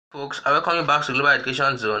Folks, I welcome you back to Global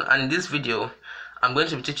Education Zone, and in this video I'm going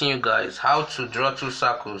to be teaching you guys how to draw two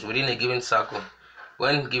circles within a given circle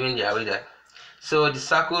when given their radii. So the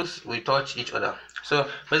circles will touch each other. So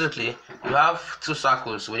basically you have two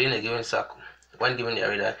circles within a given circle when given their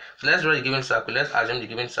radii. So let's draw the given circle. Let's assume the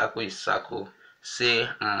given circle is circle, say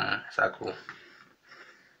circle,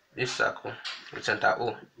 this circle with center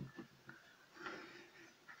O.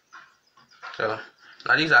 So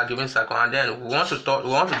now these are given circle, and then we want to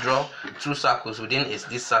draw two circles within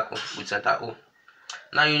this circle with center O.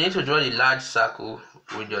 Now you need to draw the large circle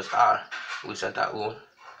radius R with center O.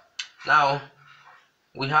 Now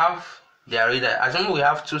we have their radii. Assuming we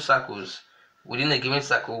have two circles within a given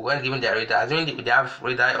circle when given their radii, assuming they have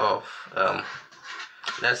radii of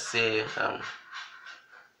let's say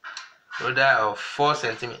radii of 4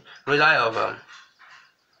 centimeters, radii of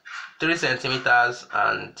 3 centimeters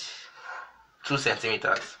and 2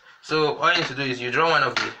 centimeters. So all you need to do is you draw one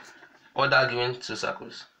of the other given two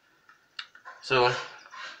circles. So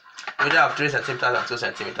radii of 3 centimeters and 2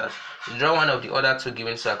 centimeters. You draw one of the other two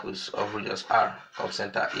given circles of radius R of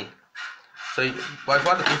center A. So but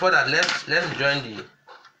before that, let's join the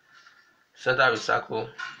center of the circle.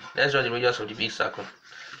 Let's draw the radius of the big circle.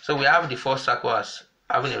 So we have the first circle as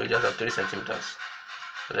having a radius of 3 centimeters.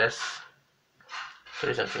 So let's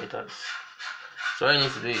 3 centimeters. So all you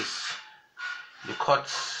need to do is you cut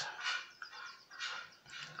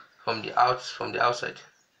from the outside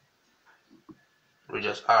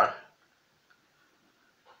radius R.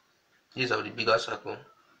 These are the bigger circle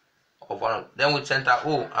of one. Then with center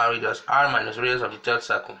O and radius R minus radius of the third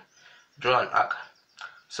circle, draw an arc.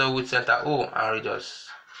 So with center O and radius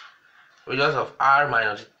of R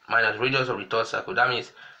minus radius of the third circle, that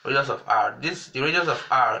means radius of R. The radius of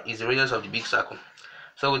R is the radius of the big circle.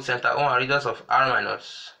 So with center O and radius of R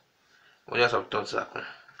minus radius of third circle.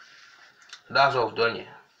 That's what we've done here.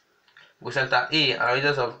 With center A and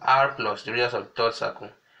radius of R plus the radius of the third circle,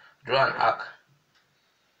 draw an arc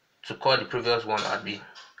to call the previous one at B.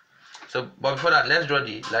 So, but before that, let's draw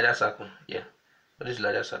the larger circle here. So this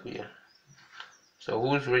larger circle here. So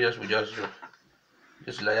whose radius we just draw?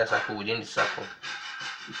 This larger circle within the circle.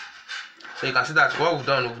 So you can see that what we've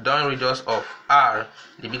done radius of R,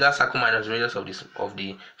 the bigger circle minus the radius of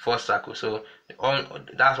the first circle. So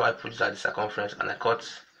that's why I put it at the circumference and I cut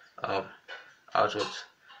outwards.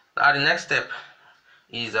 Now the next step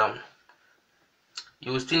is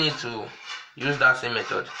you will still need to use that same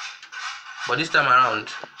method, but this time around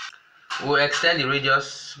we'll extend the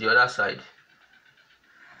radius the other side.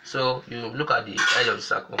 So you look at the edge of the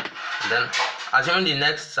circle, and then assuming the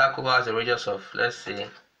next circle has a radius of, let's say,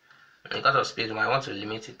 because of space, we might want to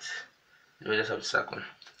limit it, the radius of the circle.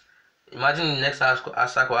 Imagine the next circle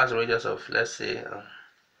has a radius of, let's say,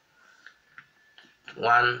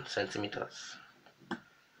 1 centimeters.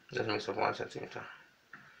 Let's make it 1 centimeter.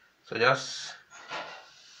 So just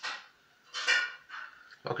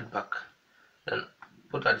work it back, then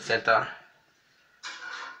put at the center.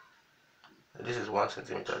 This is 1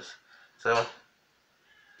 centimeters. So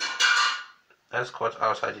let's cut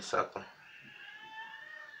outside the circle.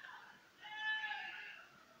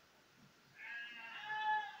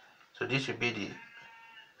 So this should be the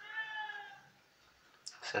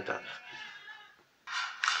center.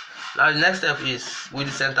 Now the next step is with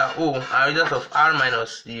the center O and radius of R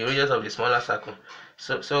minus the radius of the smaller circle.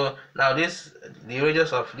 So now the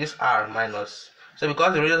radius of this R minus, so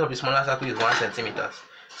because the radius of the smaller circle is 1 centimeters,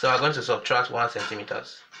 so we're going to subtract 1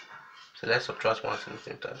 centimeters. So let's subtract 1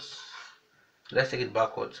 centimeters. Let's take it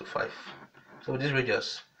backward to 5. So with this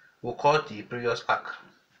radius, we'll cut the previous arc.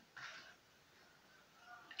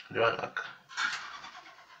 Draw an arc.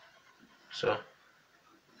 So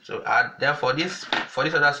add, then for this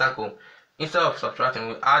other circle, instead of subtracting,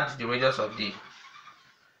 we add the radius of the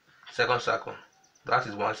second circle. That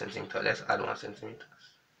is 1 centimeter. Let's add 1 centimeter.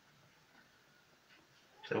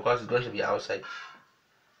 So because it's going to be outside,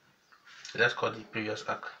 let's cut the previous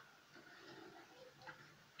arc.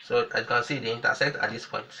 So as you can see, they intersect at this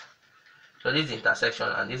point. So this intersection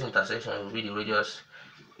and this intersection will be the radius,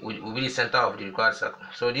 will be the center of the required circle.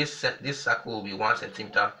 So this circle will be 1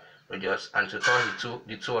 centimeter radius, and to touch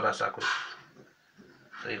the two other circles.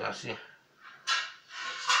 So you can see.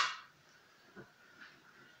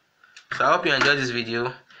 So I hope you enjoyed this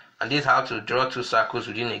video, and this is how to draw two circles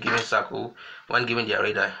within a given circle when given their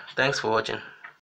radii. Thanks for watching.